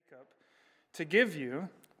to give you,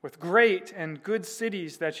 with great and good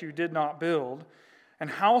cities that you did not build, and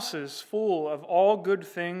houses full of all good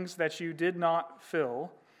things that you did not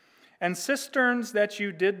fill, and cisterns that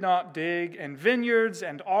you did not dig, and vineyards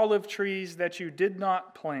and olive trees that you did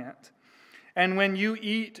not plant. And when you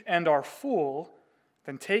eat and are full,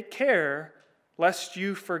 then take care lest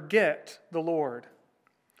you forget the Lord,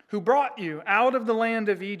 who brought you out of the land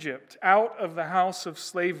of Egypt, out of the house of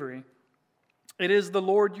slavery. It is the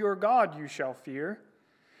Lord your God you shall fear.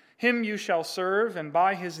 Him you shall serve, and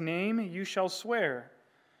by his name you shall swear.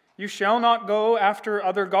 You shall not go after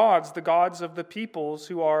other gods, the gods of the peoples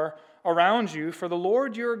who are around you, for the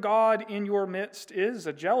Lord your God in your midst is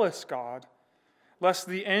a jealous God, lest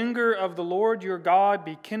the anger of the Lord your God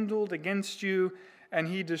be kindled against you, and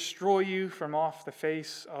he destroy you from off the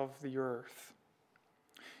face of the earth.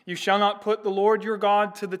 You shall not put the Lord your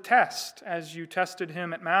God to the test, as you tested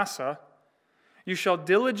him at Massah. You shall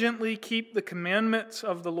diligently keep the commandments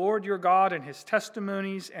of the Lord your God and his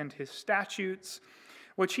testimonies and his statutes,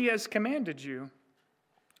 which he has commanded you.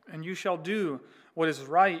 And you shall do what is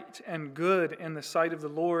right and good in the sight of the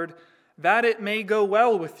Lord, that it may go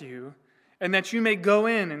well with you, and that you may go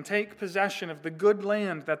in and take possession of the good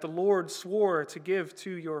land that the Lord swore to give to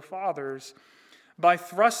your fathers, by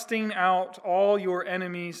thrusting out all your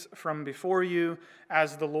enemies from before you,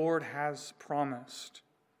 as the Lord has promised.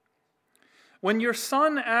 When your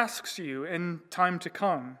son asks you in time to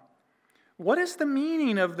come, what is the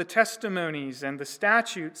meaning of the testimonies and the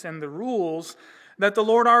statutes and the rules that the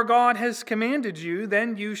Lord our God has commanded you,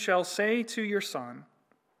 then you shall say to your son,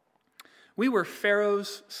 we were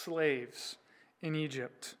Pharaoh's slaves in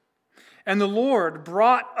Egypt, and the Lord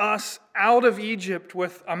brought us out of Egypt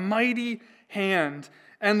with a mighty hand,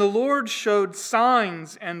 and the Lord showed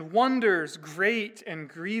signs and wonders great and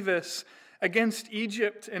grievous against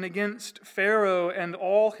Egypt and against Pharaoh and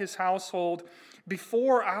all his household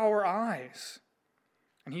before our eyes.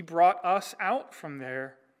 And he brought us out from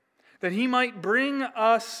there, that he might bring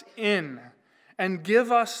us in and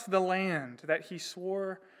give us the land that he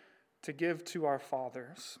swore to give to our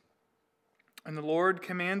fathers. And the Lord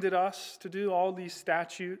commanded us to do all these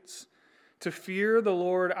statutes, to fear the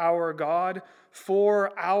Lord our God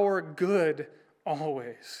for our good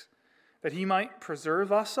always, that he might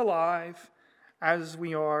preserve us alive as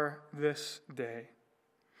we are this day.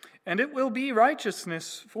 And it will be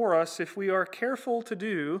righteousness for us if we are careful to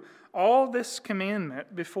do all this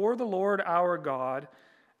commandment before the Lord our God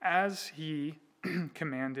as he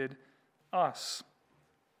commanded us.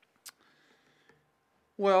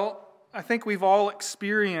 Well, I think we've all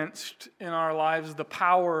experienced in our lives the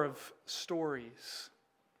power of stories.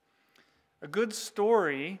 A good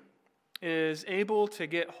story is able to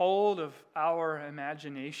get hold of our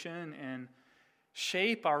imagination and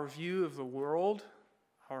shape our view of the world,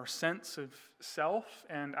 our sense of self,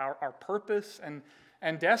 and our purpose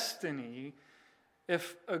and destiny.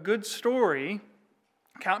 If a good story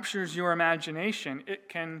captures your imagination, it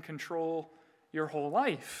can control your whole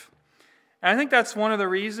life. And I think that's one of the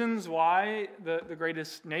reasons why the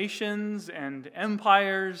greatest nations and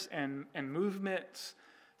empires and movements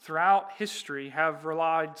throughout history have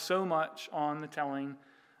relied so much on the telling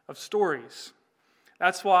of stories.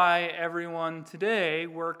 That's why everyone today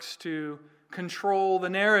works to control the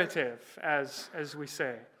narrative, as we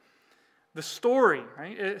say. The story,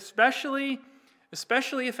 right? Especially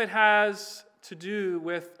if it has to do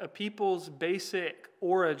with a people's basic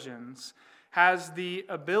origins, has the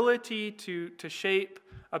ability to shape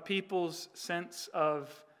a people's sense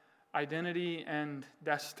of identity and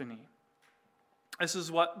destiny. This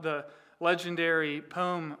is what the legendary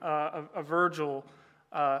poem of Virgil,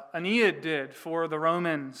 Aeneid, did for the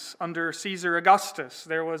Romans under Caesar Augustus.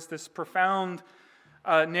 There was this profound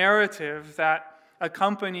narrative that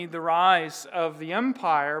accompanied the rise of the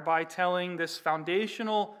empire by telling this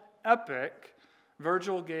foundational epic.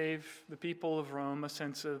 Virgil gave the people of Rome a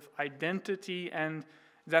sense of identity and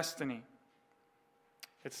destiny.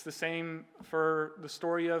 It's the same for the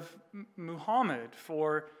story of Muhammad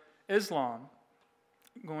for Islam.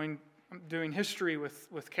 Doing history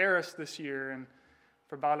with Karis this year, and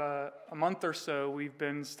for about a month or so we've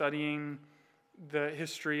been studying the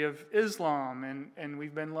history of Islam, and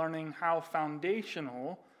we've been learning how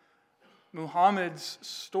foundational Muhammad's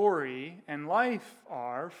story and life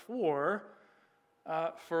are for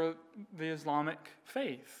the Islamic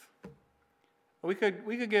faith. We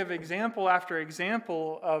could give example after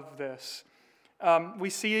example of this. We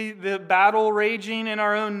see the battle raging in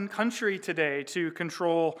our own country today to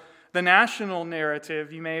control the national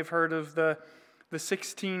narrative. You may have heard of the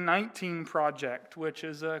 1619 Project, which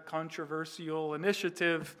is a controversial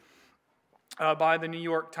initiative by the New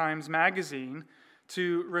York Times Magazine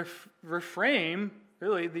to reframe,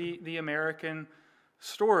 really, the American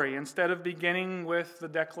story. Instead of beginning with the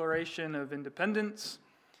Declaration of Independence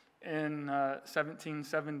in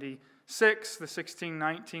 1776, the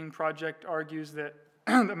 1619 Project argues that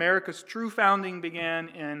America's true founding began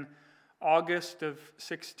in August of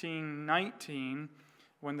 1619,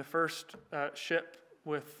 when the first ship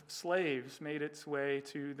with slaves made its way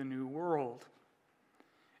to the New World.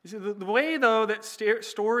 You see, the way, though, that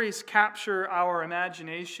stories capture our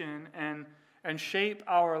imagination and shape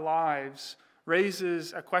our lives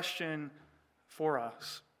raises a question for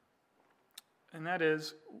us. And that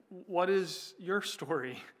is, what is your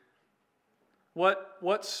story?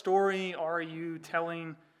 What story are you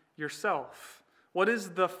telling yourself? What is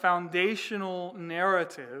the foundational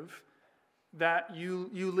narrative that you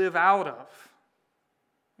live out of?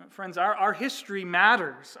 Friends, our history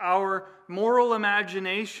matters. Our moral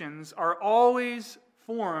imaginations are always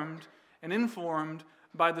formed and informed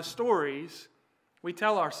by the stories we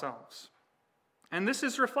tell ourselves. And this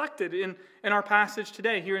is reflected in our passage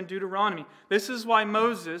today here in Deuteronomy. This is why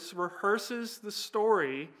Moses rehearses the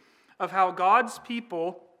story of how God's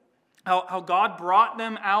people, how God brought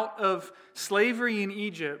them out of slavery in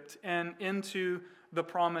Egypt and into the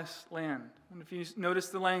promised land. And if you notice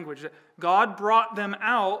the language, that God brought them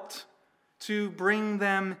out to bring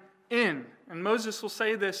them in. And Moses will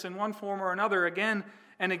say this in one form or another again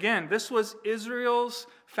and again. This was Israel's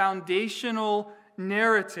foundational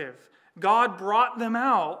narrative. God brought them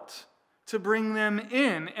out to bring them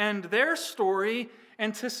in, and their story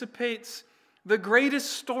anticipates the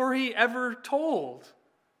greatest story ever told.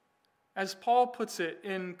 As Paul puts it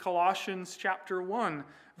in Colossians chapter 1,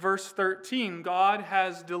 verse 13, God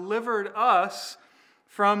has delivered us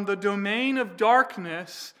from the domain of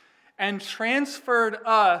darkness and transferred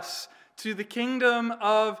us to the kingdom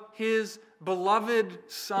of His beloved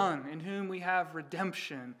Son, in whom we have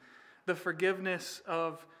redemption, the forgiveness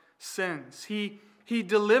of sins. He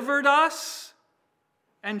delivered us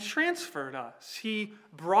and transferred us. He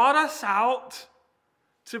brought us out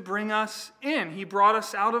to bring us in. He brought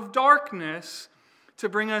us out of darkness to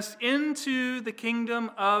bring us into the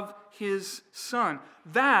kingdom of His Son.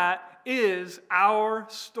 That is our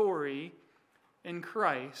story in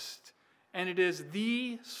Christ, and it is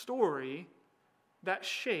the story that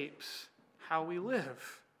shapes how we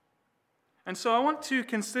live. And so I want to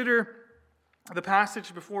consider the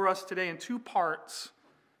passage before us today in two parts.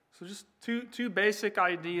 So just two basic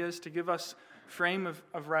ideas to give us frame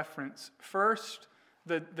of reference. First,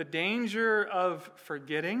 the danger of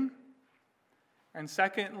forgetting. And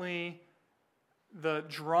secondly, the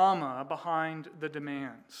drama behind the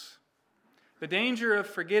demands. The danger of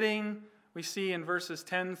forgetting we see in verses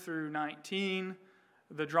 10 through 19.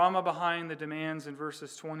 The drama behind the demands in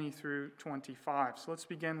verses 20 through 25. So let's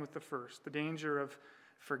begin with the first, the danger of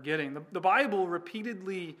forgetting. The Bible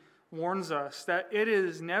repeatedly warns us that it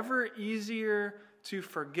is never easier to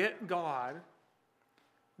forget God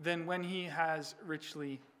than when He has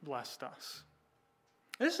richly blessed us.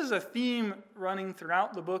 This is a theme running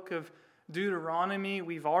throughout the book of Deuteronomy.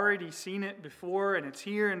 We've already seen it before, and it's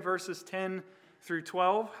here in verses 10 through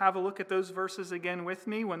 12. Have a look at those verses again with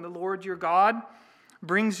me. When the Lord your God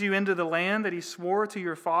brings you into the land that He swore to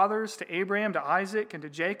your fathers, to Abraham, to Isaac, and to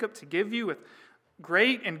Jacob, to give you with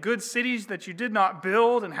great and good cities that you did not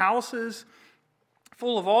build, and houses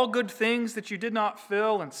full of all good things that you did not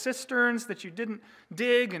fill, and cisterns that you didn't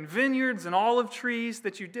dig, and vineyards and olive trees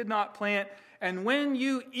that you did not plant. And when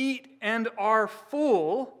you eat and are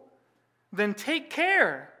full, then take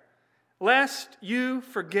care lest you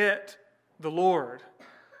forget the Lord,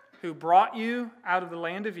 who brought you out of the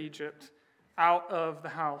land of Egypt, out of the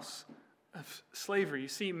house of slavery. You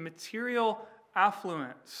see, material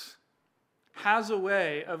affluence has a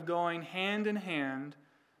way of going hand in hand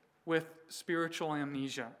with spiritual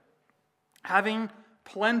amnesia. Having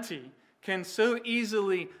plenty can so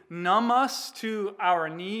easily numb us to our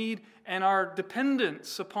need and our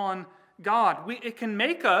dependence upon God. It can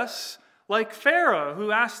make us like Pharaoh,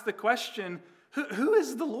 who asked the question, who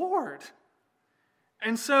is the Lord?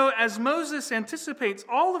 And so as Moses anticipates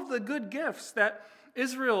all of the good gifts that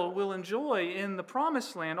Israel will enjoy in the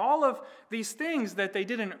promised land, all of these things that they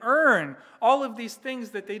didn't earn, all of these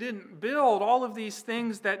things that they didn't build, all of these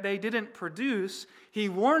things that they didn't produce, he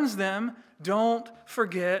warns them, don't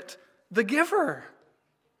forget the giver.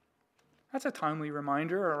 That's a timely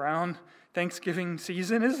reminder around Thanksgiving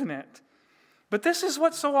season, isn't it? But this is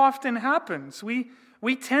what so often happens. We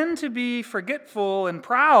tend to be forgetful and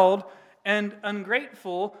proud and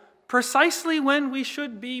ungrateful precisely when we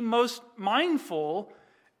should be most mindful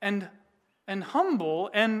and and humble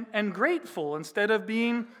and grateful instead of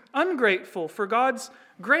being ungrateful for God's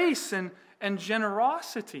grace and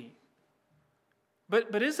generosity.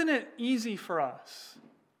 But isn't it easy for us?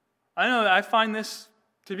 I know that I find this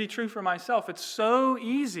to be true for myself. It's so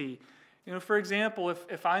easy. For example,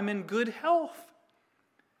 if I'm in good health,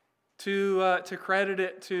 to credit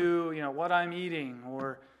it to what I'm eating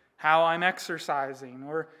or how I'm exercising,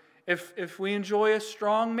 or if we enjoy a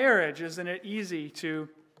strong marriage, isn't it easy to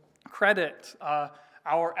credit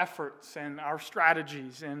our efforts and our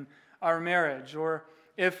strategies in our marriage? Or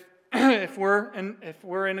if we're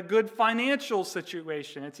in a good financial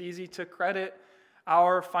situation, it's easy to credit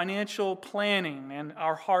our financial planning and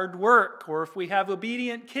our hard work. Or if we have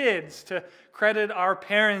obedient kids, to credit our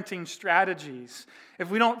parenting strategies.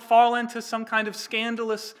 If we don't fall into some kind of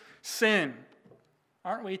scandalous sin,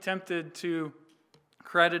 aren't we tempted to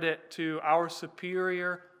credit it to our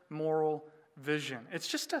superior moral vision? It's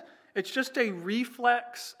just a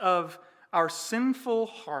reflex of our sinful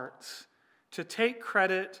hearts to take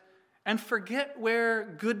credit and forget where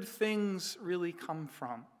good things really come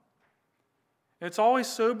from. It's always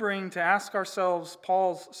sobering to ask ourselves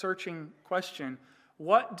Paul's searching question: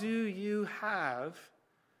 what do you have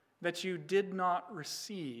that you did not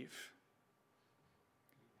receive?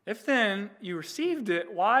 If then you received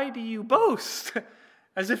it, why do you boast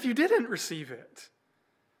as if you didn't receive it?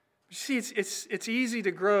 You see, it's easy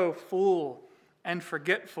to grow full and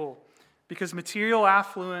forgetful because material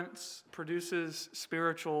affluence produces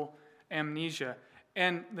spiritual amnesia.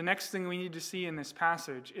 And the next thing we need to see in this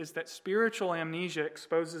passage is that spiritual amnesia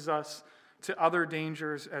exposes us to other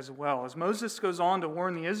dangers as well. As Moses goes on to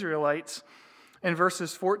warn the Israelites in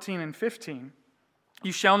verses 14 and 15,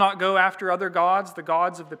 "You shall not go after other gods, the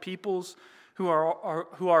gods of the peoples who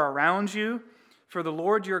are around you. For the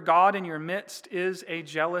Lord your God in your midst is a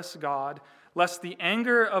jealous God, lest the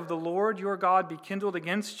anger of the Lord your God be kindled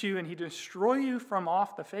against you, and he destroy you from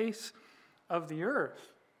off the face of the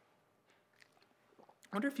earth."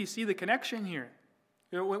 I wonder if you see the connection here.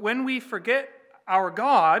 When we forget our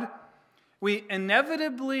God, we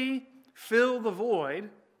inevitably fill the void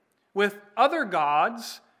with other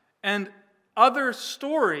gods and other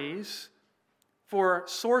stories for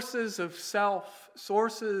sources of self,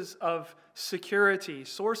 sources of security,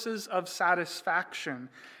 sources of satisfaction.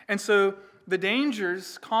 And so the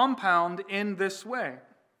dangers compound in this way.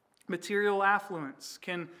 Material affluence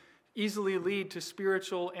can easily lead to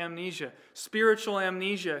spiritual amnesia. Spiritual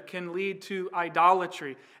amnesia can lead to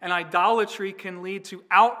idolatry, and idolatry can lead to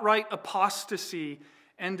outright apostasy,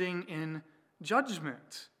 ending in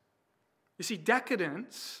judgment. You see,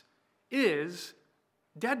 decadence is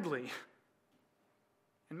deadly.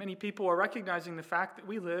 And many people are recognizing the fact that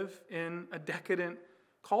we live in a decadent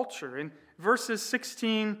culture. In verses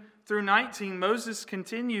 16 through 19, Moses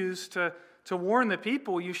continues to warn the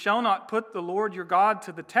people, "You shall not put the Lord your God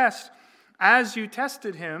to the test as you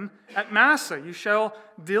tested him at Massah. You shall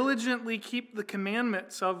diligently keep the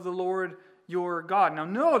commandments of the Lord your God." Now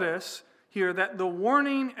notice here that the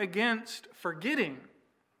warning against forgetting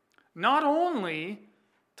not only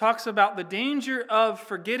talks about the danger of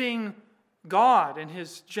forgetting God and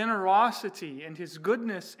his generosity and his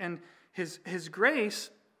goodness and his grace,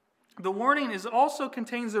 the warning also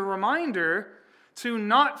contains a reminder to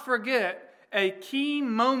not forget a key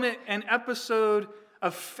moment and episode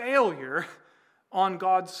of failure on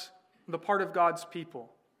the part of God's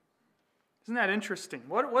people. Isn't that interesting?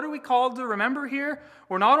 What are we called to remember here?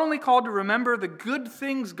 We're not only called to remember the good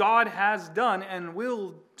things God has done and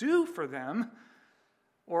will do for them,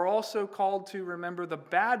 we're also called to remember the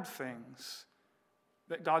bad things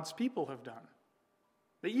that God's people have done,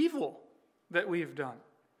 the evil that we've done.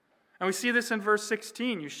 And we see this in verse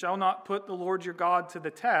 16. "You shall not put the Lord your God to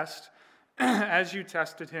the test as you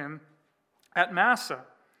tested him at Massah."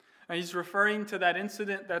 And he's referring to that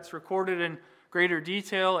incident that's recorded in greater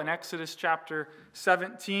detail in Exodus chapter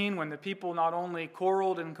 17, when the people not only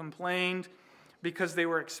quarreled and complained because they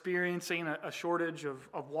were experiencing a shortage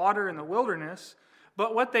of water in the wilderness,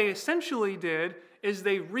 but what they essentially did is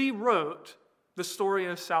they rewrote the story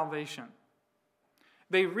of salvation.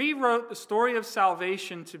 They rewrote the story of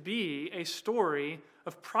salvation to be a story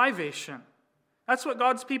of privation. That's what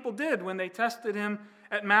God's people did when they tested him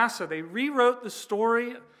at Massah. They rewrote the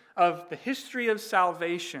story of the history of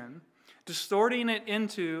salvation, distorting it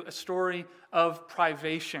into a story of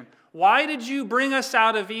privation. Why did you bring us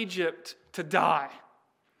out of Egypt to die?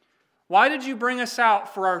 Why did you bring us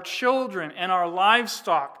out for our children and our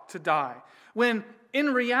livestock to die? When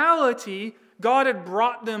in reality, God had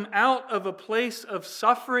brought them out of a place of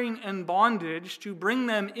suffering and bondage to bring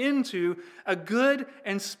them into a good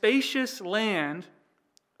and spacious land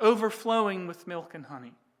overflowing with milk and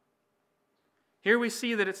honey. Here we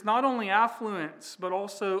see that it's not only affluence, but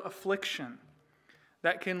also affliction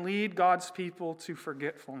that can lead God's people to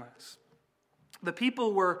forgetfulness. The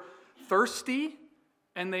people were thirsty,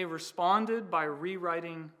 and they responded by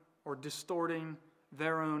rewriting or distorting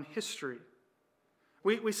their own history.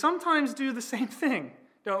 We sometimes do the same thing,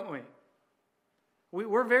 don't we?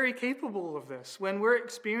 We're very capable of this. When we're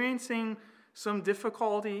experiencing some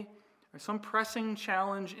difficulty or some pressing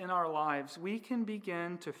challenge in our lives, we can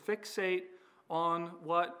begin to fixate on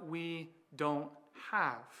what we don't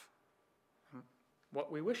have,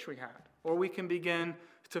 what we wish we had. Or we can begin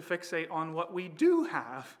to fixate on what we do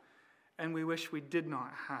have and we wish we did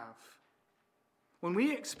not have. When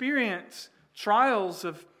we experience trials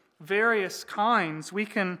of various kinds, we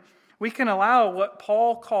can allow what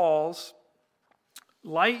Paul calls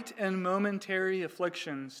light and momentary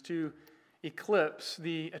afflictions to eclipse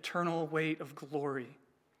the eternal weight of glory.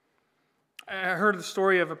 I heard the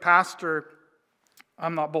story of a pastor.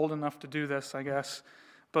 I'm not bold enough to do this, I guess,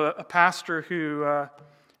 but a pastor who,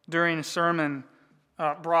 during a sermon,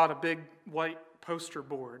 brought a big white poster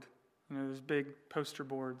board, those big poster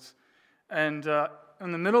boards. And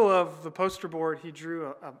in the middle of the poster board, he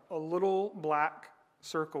drew a little black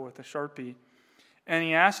circle with a Sharpie. And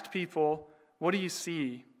he asked people, "What do you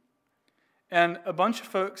see?" And a bunch of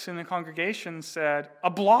folks in the congregation said, "A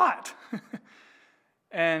blot."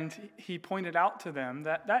 And he pointed out to them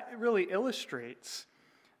that really illustrates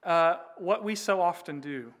what we so often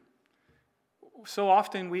do. So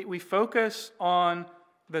often we focus on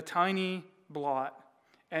the tiny blot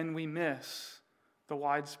and we miss the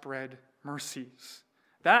widespread mercies.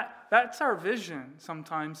 That's our vision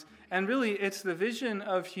sometimes. And really, it's the vision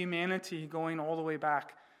of humanity going all the way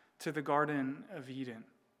back to the Garden of Eden.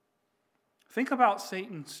 Think about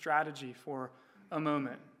Satan's strategy for a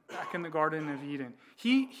moment back in the Garden of Eden.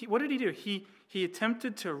 He what did he do? He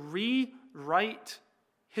attempted to rewrite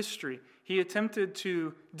history. He attempted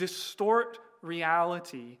to distort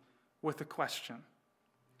reality with a question.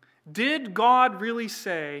 Did God really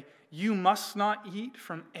say, "You must not eat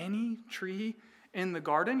from any tree in the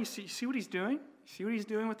garden"? You see what he's doing? You see what he's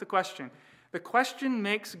doing with the question? The question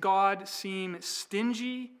makes God seem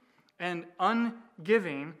stingy and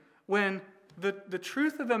ungiving when the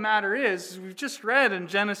truth of the matter is, we've just read in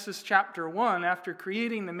Genesis chapter 1, after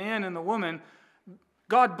creating the man and the woman,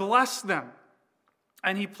 God blessed them.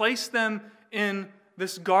 And he placed them in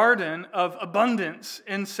this garden of abundance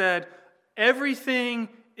and said, everything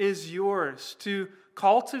is yours to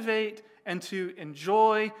cultivate and to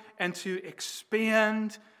enjoy and to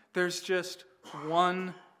expand. There's just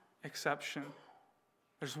one exception.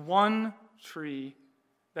 There's one tree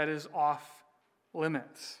that is off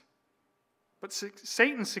limits. But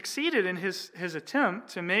Satan succeeded in his attempt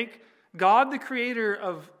to make God, the creator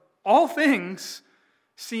of all things,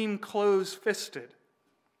 seem close-fisted.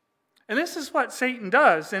 And this is what Satan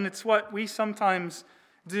does, and it's what we sometimes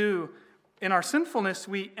do in our sinfulness.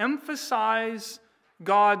 We emphasize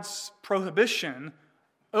God's prohibition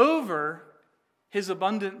over his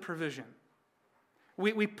abundant provision.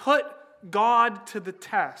 We put God to the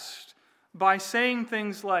test by saying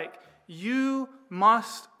things like, "You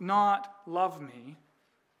must not love me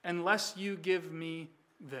unless you give me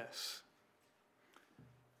this.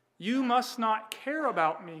 You must not care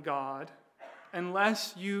about me, God,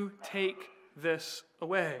 unless you take this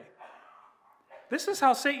away." This is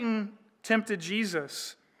how Satan tempted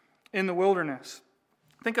Jesus in the wilderness.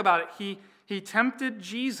 Think about it. He tempted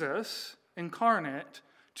Jesus incarnate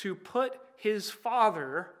to put his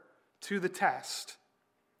Father to the test.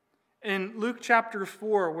 In Luke chapter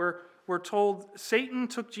 4, we're told Satan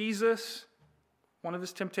took Jesus, one of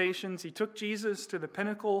his temptations, he took Jesus to the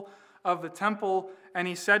pinnacle of the temple, and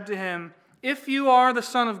he said to him, "If you are the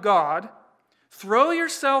Son of God, throw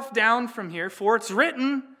yourself down from here, for it's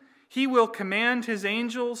written, he will command his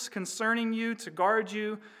angels concerning you to guard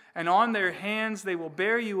you, and on their hands they will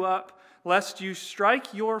bear you up, lest you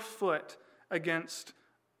strike your foot against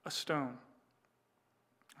a stone."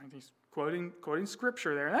 He's quoting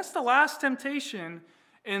scripture there. And that's the last temptation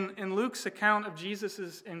in Luke's account of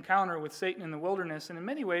Jesus' encounter with Satan in the wilderness. And in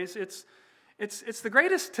many ways, it's the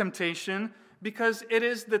greatest temptation because it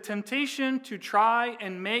is the temptation to try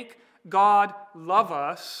and make God love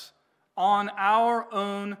us on our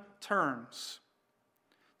own terms.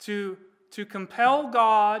 To compel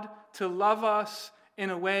God to love us in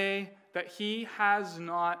a way that he has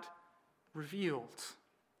not revealed.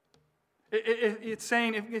 It's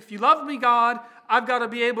saying, if you love me, God, I've got to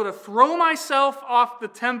be able to throw myself off the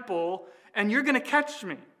temple and you're going to catch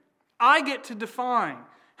me. I get to define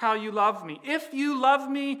how you love me. If you love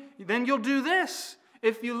me, then you'll do this.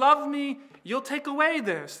 If you love me, you'll take away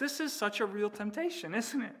this. This is such a real temptation,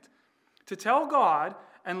 isn't it? To tell God,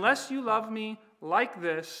 unless you love me like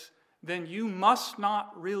this, then you must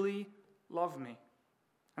not really love me.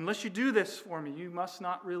 Unless you do this for me, you must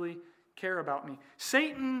not really care about me.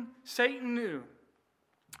 Satan knew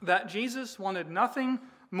that Jesus wanted nothing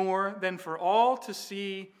more than for all to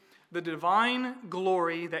see the divine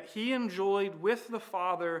glory that he enjoyed with the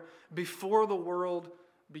Father before the world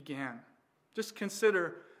began. Just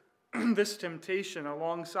consider this temptation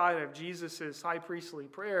alongside of Jesus' high priestly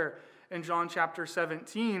prayer in John chapter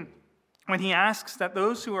 17, when he asks that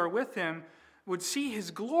those who are with him would see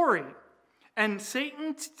his glory. And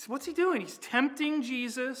Satan, what's he doing? He's tempting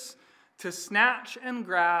Jesus to snatch and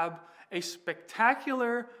grab a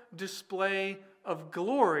spectacular display of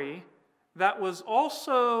glory that was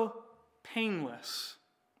also painless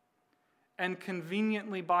and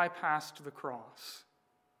conveniently bypassed the cross.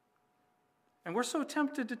 And we're so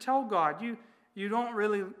tempted to tell God, you don't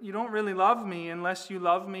really love me unless you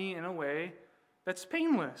love me in a way that's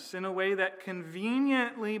painless, in a way that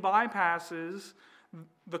conveniently bypasses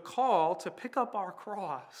the call to pick up our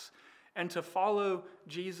cross and to follow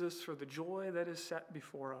Jesus for the joy that is set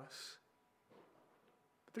before us.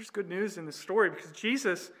 But there's good news in this story, because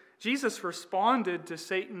Jesus responded to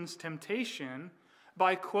Satan's temptation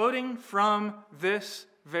by quoting from this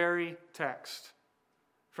very text,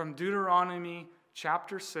 from Deuteronomy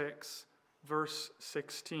chapter 6, verse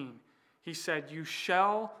 16. He said, "You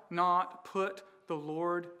shall not put the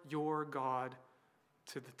Lord your God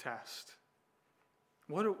to the test."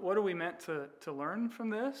 What are we meant to learn from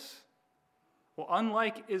this? Well,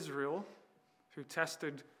 unlike Israel, who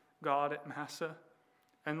tested God at Massah,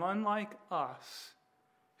 and unlike us,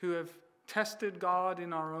 who have tested God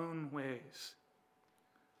in our own ways,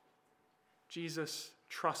 Jesus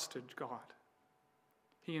trusted God.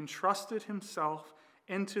 He entrusted himself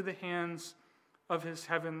into the hands of his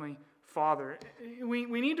heavenly Father. We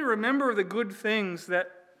need to remember the good things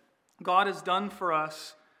that God has done for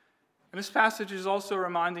us. And this passage is also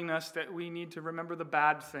reminding us that we need to remember the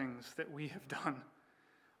bad things that we have done.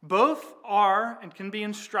 Both are and can be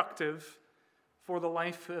instructive for the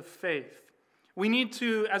life of faith. We need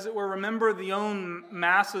to, as it were, remember the own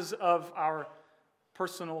masses of our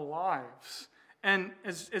personal lives. And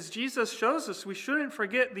as Jesus shows us, we shouldn't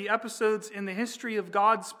forget the episodes in the history of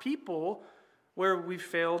God's people where we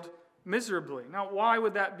failed miserably. Now, why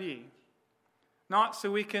would that be? Not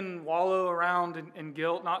so we can wallow around in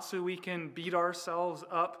guilt, not so we can beat ourselves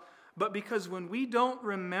up, but because when we don't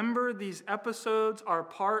remember these episodes are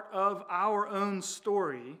part of our own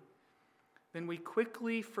story, then we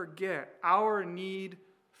quickly forget our need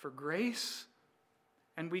for grace,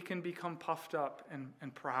 and we can become puffed up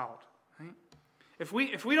and proud. Right? If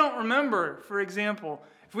we don't remember, for example,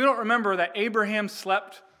 if we don't remember that Abraham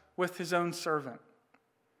slept with his own servant,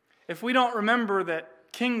 if we don't remember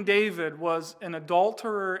that King David was an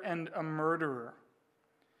adulterer and a murderer,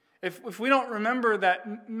 if we don't remember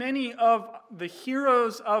that many of the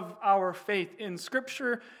heroes of our faith in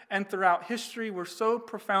Scripture and throughout history were so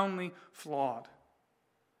profoundly flawed.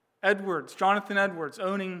 Jonathan Edwards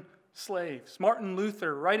owning slaves, Martin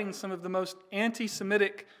Luther writing some of the most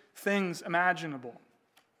anti-Semitic things imaginable.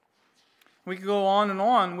 We could go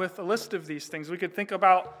on with a list of these things. We could think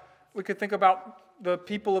about the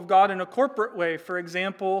people of God in a corporate way. For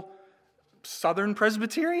example, Southern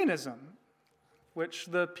Presbyterianism, which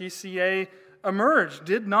the PCA emerged,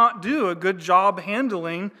 did not do a good job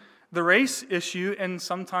handling the race issue and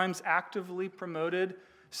sometimes actively promoted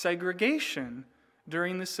segregation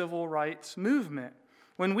during the civil rights movement.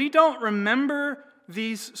 When we don't remember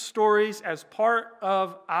these stories as part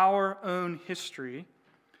of our own history,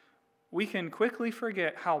 we can quickly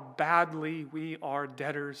forget how badly we are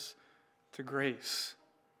debtors to grace.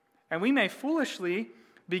 And we may foolishly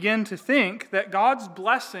begin to think that God's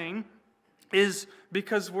blessing is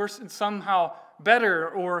because we're somehow better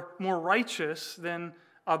or more righteous than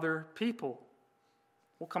other people.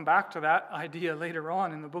 We'll come back to that idea later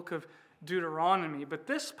on in the book of Deuteronomy. But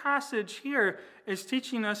this passage here is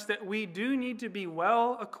teaching us that we do need to be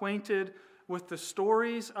well acquainted with the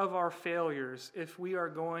stories of our failures if we are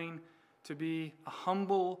going to be a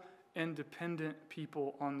humble and dependent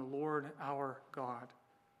people on the Lord our God.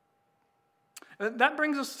 That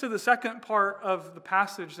brings us to the second part of the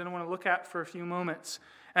passage that I want to look at for a few moments.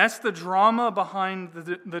 And that's the drama behind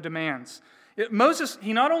the demands. Moses,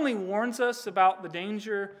 he not only warns us about the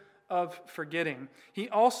danger of forgetting, he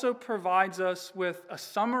also provides us with a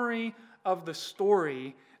summary of the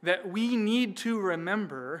story that we need to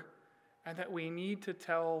remember and that we need to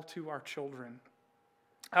tell to our children.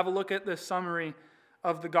 Have a look at this summary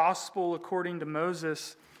of the gospel according to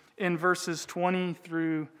Moses in verses 20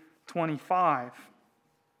 through 25.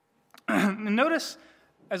 And notice,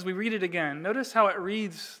 as we read it again, notice how it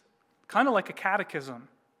reads kind of like a catechism.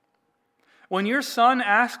 When your son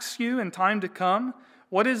asks you in time to come,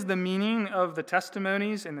 what is the meaning of the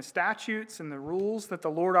testimonies and the statutes and the rules that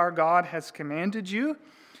the Lord our God has commanded you?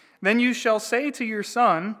 Then you shall say to your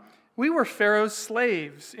son, we were Pharaoh's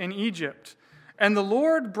slaves in Egypt, and the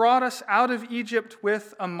Lord brought us out of Egypt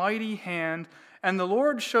with a mighty hand, and the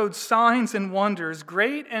Lord showed signs and wonders,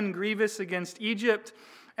 great and grievous, against Egypt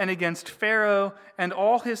and against Pharaoh and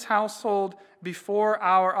all his household before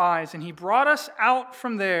our eyes. And he brought us out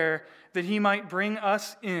from there that he might bring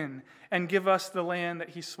us in and give us the land that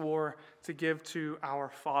he swore to give to our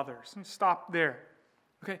fathers. Let me stop there.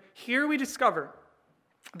 Okay, here we discover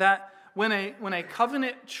that when a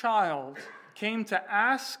covenant child came to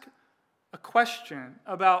ask a question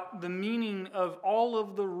about the meaning of all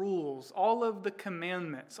of the rules, all of the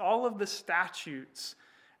commandments, all of the statutes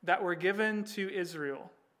that were given to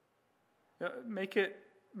Israel, make it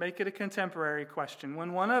a contemporary question.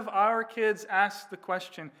 When one of our kids asks the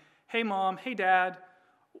question, hey mom, hey dad,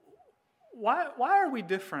 why are we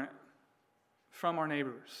different from our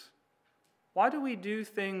neighbors? Why do we do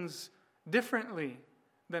things differently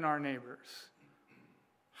than our neighbors?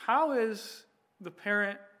 How is the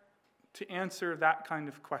parent to answer that kind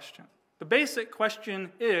of question? The basic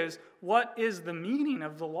question is, what is the meaning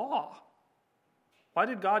of the law? Why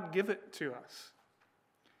did God give it to us?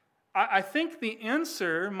 I think the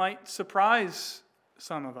answer might surprise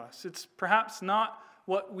some of us. It's perhaps not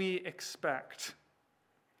what we expect.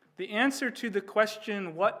 The answer to the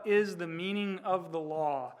question, what is the meaning of the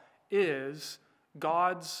law, is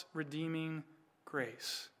God's redeeming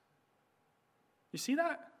grace. You see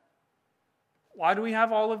that? Why do we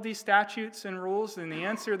have all of these statutes and rules? And the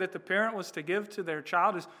answer that the parent was to give to their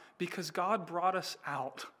child is because God brought us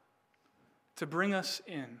out to bring us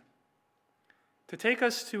in, to take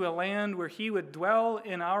us to a land where he would dwell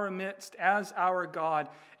in our midst as our God.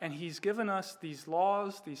 And he's given us these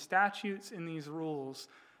laws, these statutes, and these rules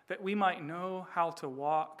that we might know how to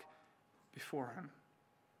walk before him.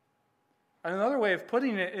 Another way of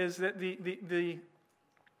putting it is that the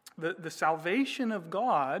salvation of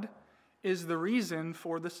God is the reason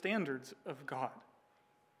for the standards of God.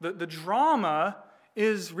 The drama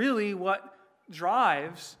is really what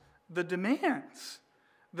drives the demands.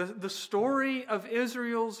 The story of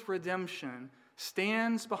Israel's redemption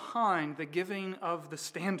stands behind the giving of the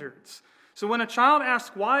standards. So when a child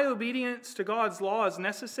asks why obedience to God's law is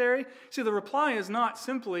necessary, see, the reply is not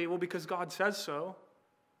simply, well, because God says so.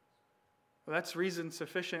 Well, that's reason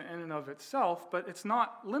sufficient in and of itself, but it's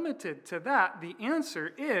not limited to that. The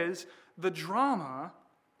answer is the drama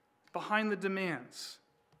behind the demands.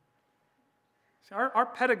 See, our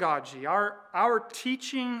pedagogy, our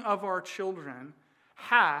teaching of our children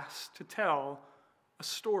has to tell a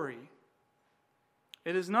story.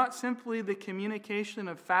 It is not simply the communication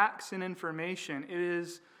of facts and information. It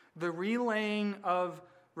is the relaying of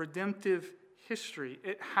redemptive history.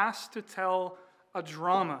 It has to tell a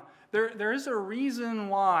drama. There is a reason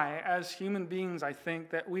why, as human beings, I think,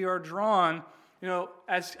 that we are drawn,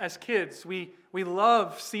 as kids, we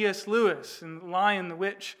love C.S. Lewis and Lion, the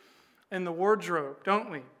Witch, and the Wardrobe, don't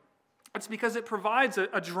we? It's because it provides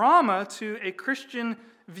a drama to a Christian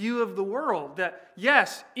view of the world, that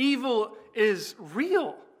yes, evil is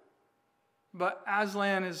real, but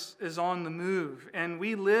Aslan is on the move, and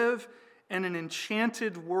we live in an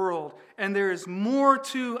enchanted world, and there is more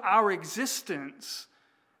to our existence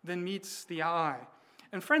than meets the eye.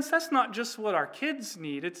 And friends, that's not just what our kids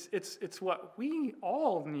need, it's what we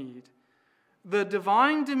all need. The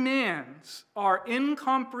divine demands are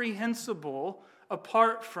incomprehensible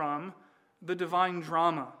apart from the divine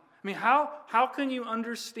drama. I mean, how can you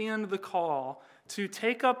understand the call to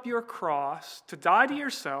take up your cross, to die to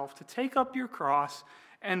yourself, to take up your cross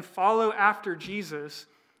and follow after Jesus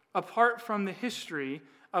apart from the history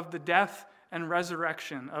of the death and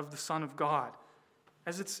resurrection of the Son of God?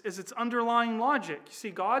 As its underlying logic. You see,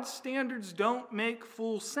 God's standards don't make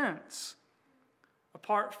full sense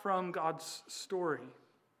apart from God's story.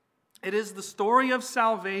 It is the story of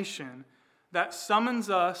salvation that summons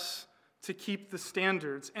us to keep the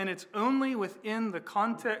standards, and it's only within the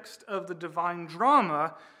context of the divine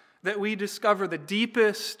drama that we discover the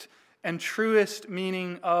deepest and truest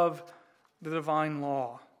meaning of the divine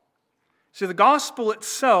law. So the gospel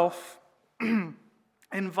itself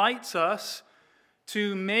invites us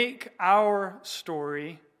to make our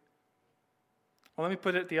story, well, let me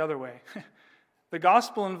put it the other way. The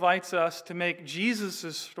gospel invites us to make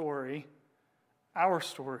Jesus' story our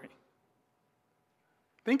story.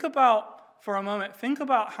 Think about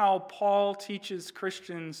how Paul teaches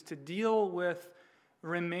Christians to deal with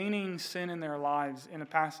remaining sin in their lives in a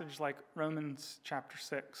passage like Romans chapter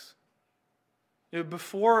 6.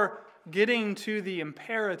 Before getting to the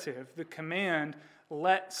imperative, the command,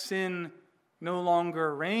 let sin no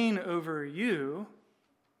longer reign over you,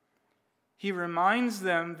 he reminds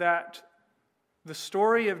them that the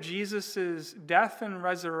story of Jesus' death and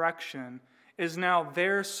resurrection is now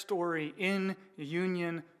their story in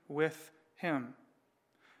union with him.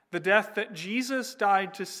 The death that Jesus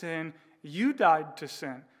died to sin, you died to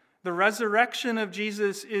sin. The resurrection of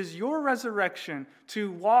Jesus is your resurrection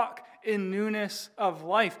to walk in newness of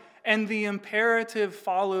life. And the imperative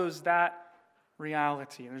follows that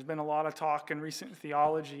reality. There's been a lot of talk in recent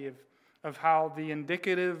theology of how the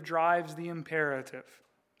indicative drives the imperative.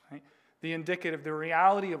 Right? The indicative, the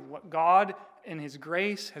reality of what God in his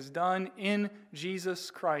grace has done in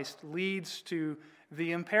Jesus Christ leads to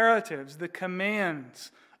the imperatives, the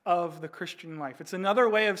commands of the Christian life. It's another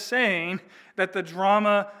way of saying that the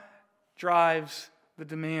drama drives the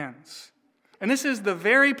demands. And this is the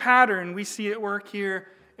very pattern we see at work here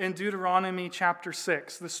in Deuteronomy chapter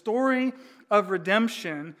 6. The story of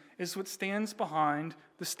redemption is what stands behind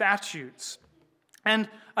the statutes. And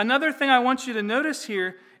another thing I want you to notice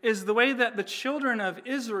here is the way that the children of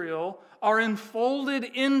Israel are enfolded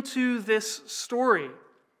into this story.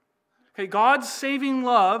 Okay, God's saving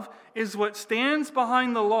love is what stands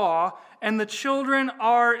behind the law, and the children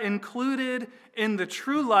are included in the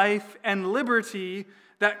true life and liberty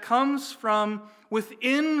that comes from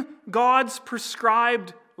within God's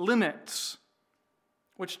prescribed limits,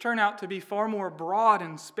 which turn out to be far more broad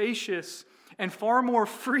and spacious and far more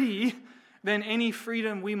free than any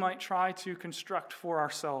freedom we might try to construct for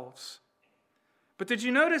ourselves. But did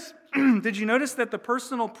you notice that the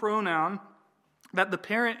personal pronoun that the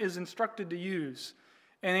parent is instructed to use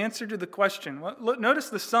in answer to the question? Notice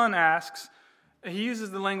the son asks, he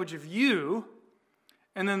uses the language of you,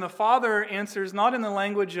 and then the father answers not in the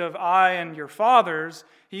language of I and your fathers,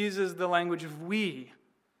 he uses the language of we.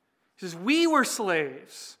 He says, we were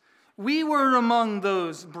slaves. We were among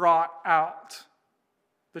those brought out.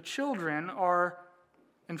 The children are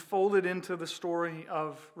enfolded into the story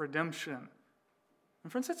of redemption.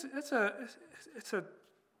 And friends, it's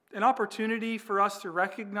an opportunity for us to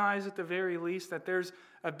recognize at the very least that there's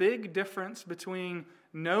a big difference between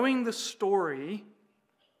knowing the story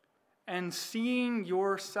and seeing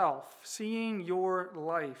yourself, seeing your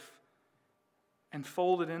life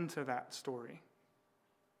enfolded into that story.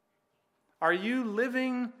 Are you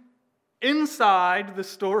living inside the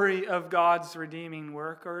story of God's redeeming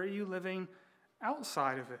work, or are you living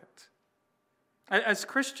outside of it? As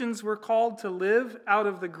Christians, we're called to live out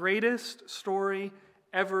of the greatest story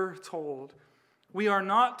ever told. We are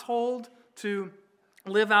not told to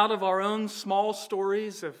live out of our own small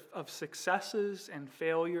stories of successes and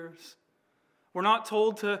failures. We're not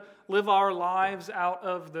told to live our lives out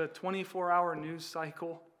of the 24-hour news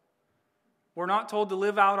cycle. We're not told to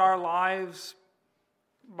live out our lives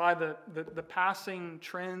by the passing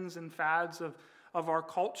trends and fads of our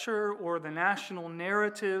culture or the national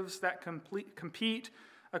narratives that compete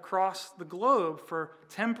across the globe for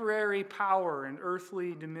temporary power and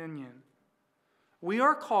earthly dominion. We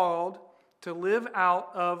are called to live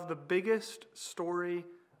out of the biggest story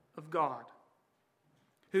of God,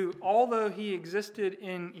 who, although he existed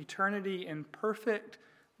in eternity in perfect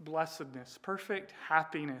blessedness, perfect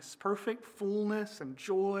happiness, perfect fullness and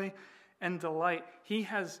joy and delight, he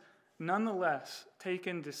has nonetheless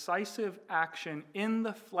taken decisive action in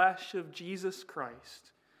the flesh of Jesus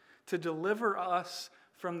Christ to deliver us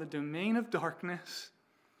from the domain of darkness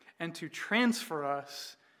and to transfer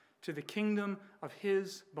us to the kingdom of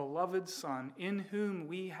his beloved Son, in whom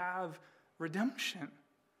we have redemption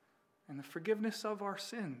and the forgiveness of our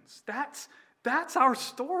sins. That's our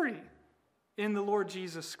story in the Lord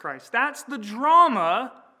Jesus Christ. That's the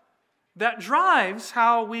drama that drives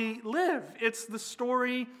how we live. It's the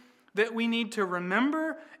story that we need to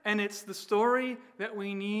remember, and it's the story that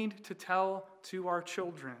we need to tell to our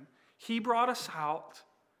children. He brought us out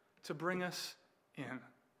to bring us in.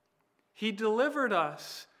 He delivered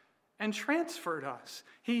us and transferred us.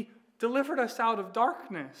 He delivered us out of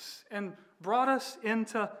darkness and brought us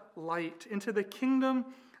into light, into the kingdom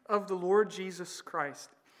of the Lord Jesus Christ.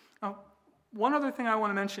 Now, one other thing I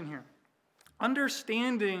want to mention here.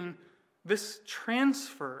 Understanding this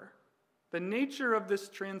transfer, the nature of this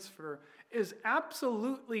transfer, is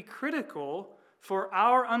absolutely critical for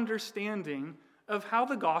our understanding of how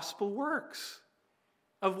the gospel works,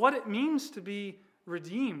 of what it means to be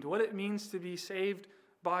redeemed, what it means to be saved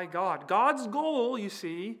by God. God's goal, you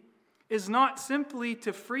see, is not simply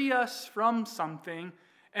to free us from something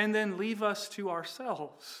and then leave us to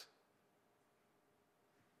ourselves.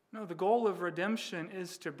 No, the goal of redemption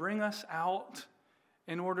is to bring us out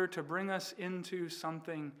in order to bring us into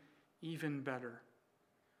something even better.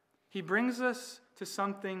 He brings us to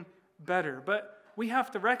something better. But we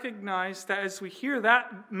have to recognize that as we hear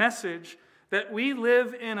that message, that we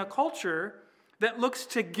live in a culture that looks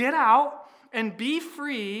to get out and be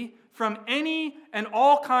free from any and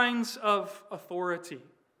all kinds of authority.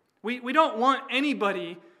 We don't want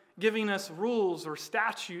anybody giving us rules or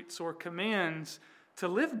statutes or commands to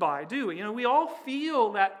live by, do we? We all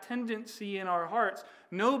feel that tendency in our hearts.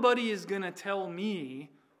 Nobody is going to tell me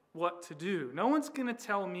what to do. No one's going to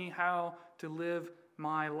tell me how to live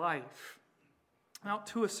my life. Now,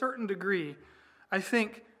 to a certain degree, I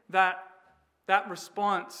think that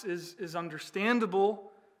response is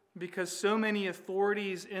understandable because so many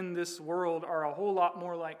authorities in this world are a whole lot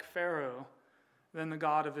more like Pharaoh than the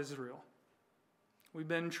God of Israel. We've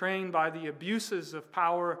been trained by the abuses of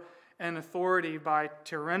power and authority by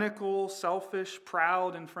tyrannical, selfish,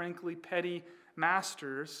 proud, and frankly petty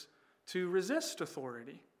masters to resist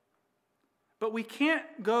authority. But we can't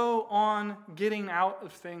go on getting out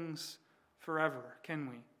of things forever, can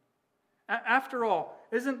we? After all,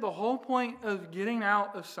 isn't the whole point of getting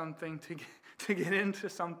out of something to get into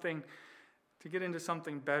something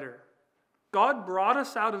better? God brought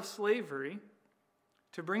us out of slavery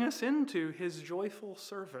to bring us into his joyful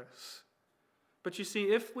service. But you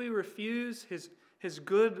see, if we refuse his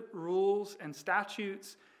good rules and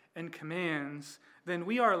statutes and commands, then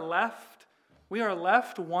we are left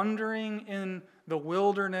wandering in the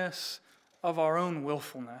wilderness of our own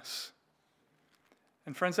willfulness.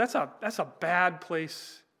 And friends, that's a bad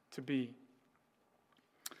place to be.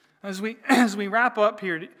 As we wrap up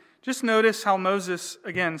here, just notice how Moses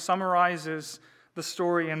again summarizes the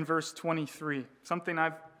story in verse 23. Something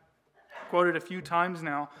I've quoted a few times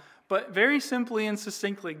now. But very simply and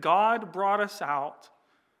succinctly, God brought us out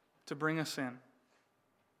to bring us in.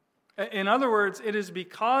 In other words, it is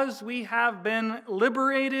because we have been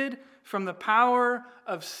liberated from the power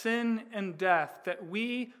of sin and death that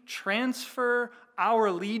we transfer our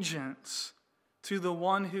allegiance to the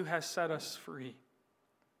one who has set us free.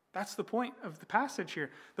 That's the point of the passage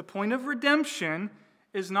here. The point of redemption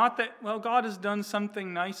is not that, well, God has done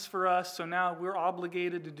something nice for us, so now we're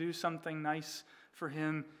obligated to do something nice for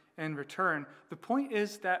him in return. The point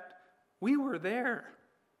is that we were there.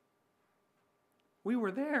 We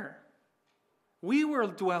were there. We were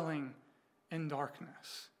dwelling in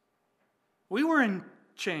darkness. We were in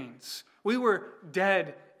chains. We were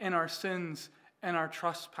dead in our sins and our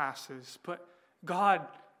trespasses. But God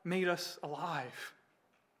made us alive.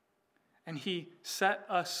 And he set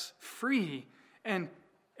us free. And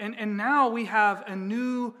now we have a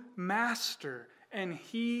new master. And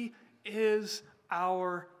he is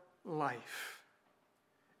our life.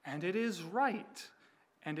 And it is right.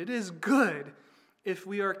 And it is good if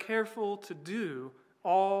we are careful to do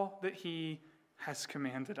all that he has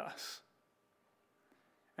commanded us.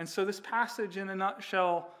 And so this passage in a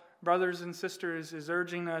nutshell, brothers and sisters, is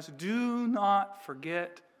urging us, do not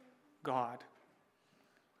forget God.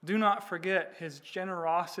 Do not forget his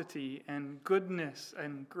generosity and goodness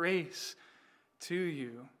and grace to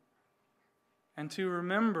you. And to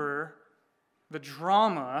remember the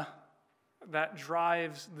drama that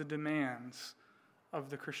drives the demands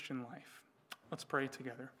of the Christian life. Let's pray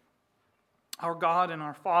together. Our God and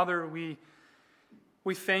our Father, we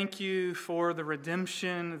thank you for the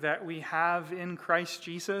redemption that we have in Christ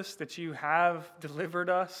Jesus, that you have delivered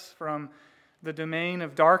us from the domain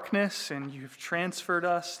of darkness and you've transferred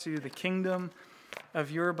us to the kingdom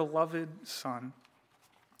of your beloved Son.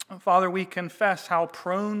 Father, we confess how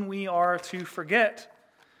prone we are to forget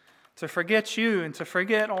you and to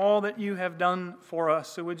forget all that you have done for us.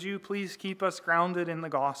 So would you please keep us grounded in the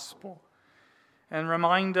gospel and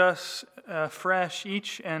remind us afresh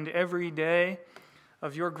each and every day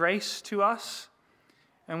of your grace to us.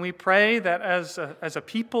 And we pray that as a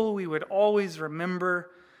people we would always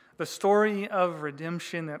remember the story of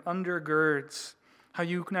redemption that undergirds how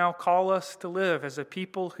you now call us to live as a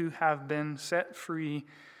people who have been set free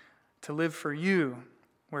to live for you,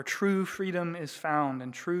 where true freedom is found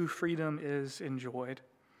and true freedom is enjoyed.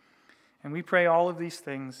 And we pray all of these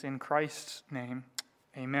things in Christ's name.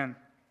 Amen.